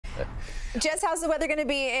Jess, how's the weather going to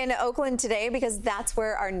be in Oakland today? Because that's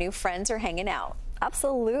where our new friends are hanging out.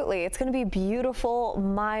 Absolutely. It's going to be beautiful,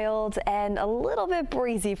 mild, and a little bit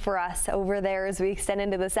breezy for us over there as we extend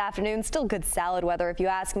into this afternoon. Still good salad weather if you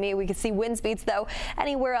ask me. We can see wind speeds, though,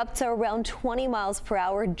 anywhere up to around 20 miles per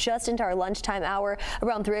hour just into our lunchtime hour.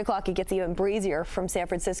 Around 3 o'clock, it gets even breezier from San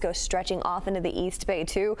Francisco, stretching off into the East Bay,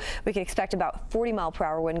 too. We can expect about 40 mile per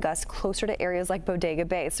hour wind gusts closer to areas like Bodega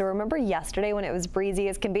Bay. So remember yesterday when it was breezy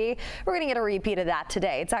as can be? We're going to get a repeat of that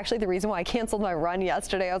today. It's actually the reason why I canceled my run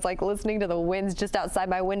yesterday. I was like listening to the winds just outside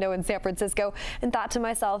my window in San Francisco and thought to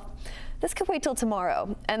myself, this could wait till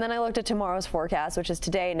tomorrow. And then I looked at tomorrow's forecast, which is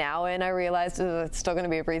today now, and I realized it's still going to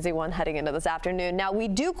be a breezy one heading into this afternoon. Now, we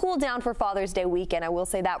do cool down for Father's Day weekend. I will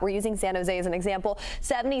say that. We're using San Jose as an example.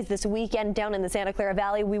 70s this weekend down in the Santa Clara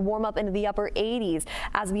Valley. We warm up into the upper 80s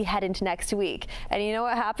as we head into next week. And you know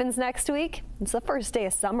what happens next week? It's the first day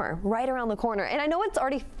of summer right around the corner. And I know it's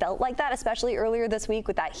already felt like that, especially earlier this week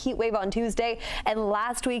with that heat wave on Tuesday and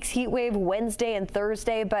last week's heat wave Wednesday and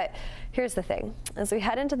Thursday. But here's the thing. As we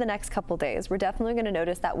head into the next couple days, we're definitely going to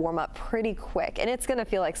notice that warm up pretty quick, and it's going to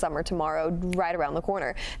feel like summer tomorrow right around the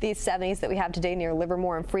corner. These 70s that we have today near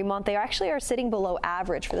Livermore and Fremont, they actually are sitting below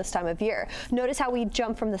average for this time of year. Notice how we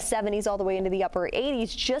jump from the 70s all the way into the upper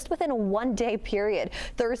 80s just within a one-day period.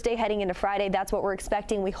 Thursday heading into Friday, that's what we're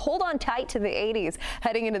expecting. We hold on tight to the 80s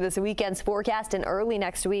heading into this weekend's forecast and early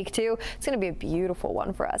next week too. It's going to be a beautiful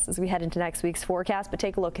one for us as we head into next week's forecast. But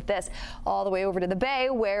take a look at this all the way over to the Bay,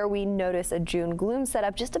 where we notice a June gloom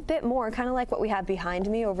setup just a bit more, kind of like what we have behind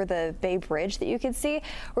me over the Bay Bridge that you can see.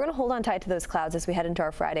 We're going to hold on tight to those clouds as we head into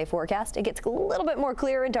our Friday forecast. It gets a little bit more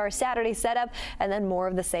clear into our Saturday setup, and then more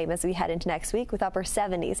of the same as we head into next week with upper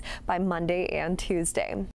 70s by Monday and Tuesday.